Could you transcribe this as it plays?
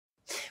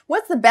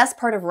What's the best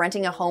part of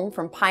renting a home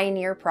from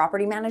Pioneer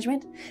Property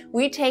Management?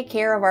 We take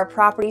care of our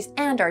properties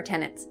and our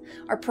tenants.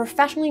 Our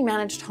professionally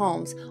managed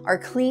homes are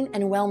clean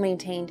and well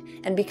maintained,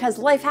 and because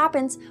life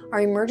happens,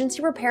 our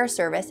emergency repair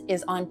service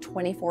is on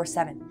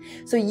 24/7.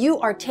 So you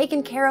are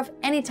taken care of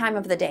any time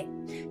of the day.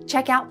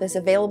 Check out this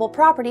available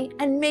property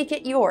and make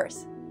it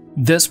yours.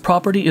 This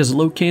property is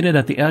located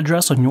at the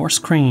address on your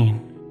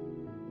screen.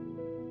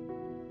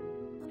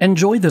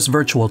 Enjoy this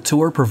virtual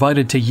tour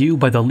provided to you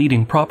by the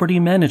leading property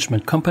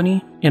management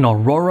company in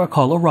Aurora,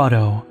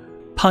 Colorado,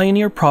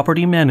 Pioneer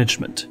Property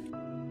Management.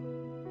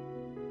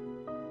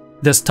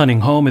 This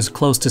stunning home is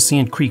close to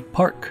Sand Creek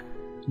Park,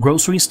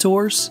 grocery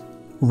stores,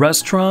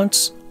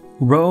 restaurants,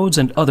 roads,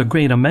 and other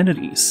great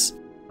amenities.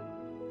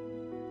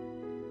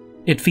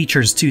 It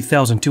features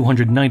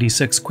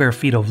 2,296 square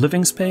feet of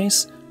living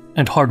space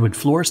and hardwood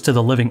floors to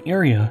the living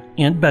area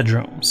and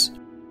bedrooms.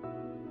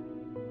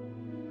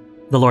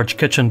 The large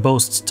kitchen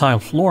boasts tile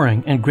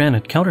flooring and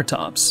granite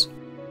countertops.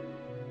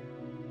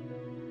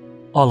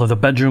 All of the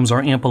bedrooms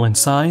are ample in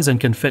size and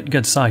can fit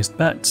good-sized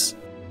beds.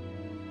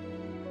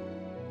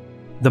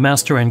 The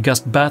master and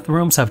guest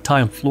bathrooms have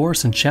tiled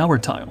floors and shower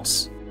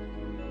tiles.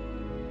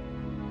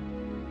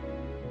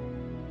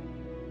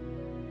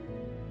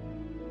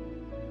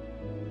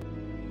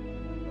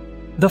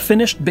 The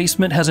finished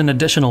basement has an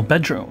additional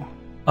bedroom,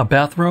 a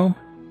bathroom,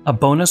 a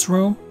bonus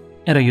room,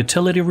 and a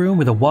utility room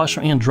with a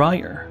washer and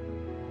dryer.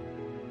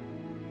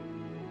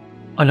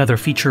 Another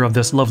feature of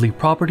this lovely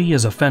property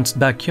is a fenced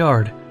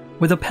backyard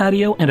with a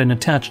patio and an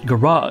attached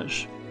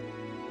garage.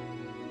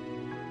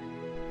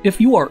 If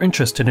you are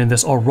interested in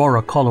this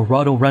Aurora,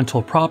 Colorado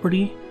rental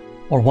property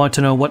or want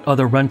to know what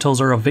other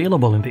rentals are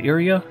available in the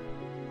area,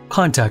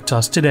 contact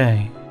us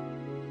today.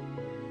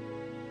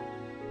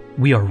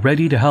 We are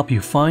ready to help you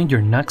find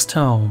your next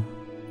home.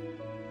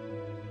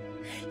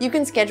 You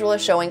can schedule a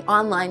showing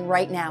online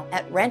right now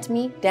at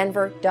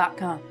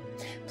rentmedenver.com.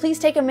 Please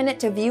take a minute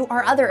to view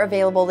our other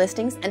available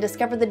listings and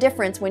discover the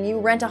difference when you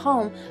rent a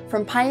home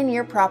from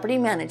Pioneer Property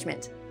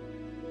Management.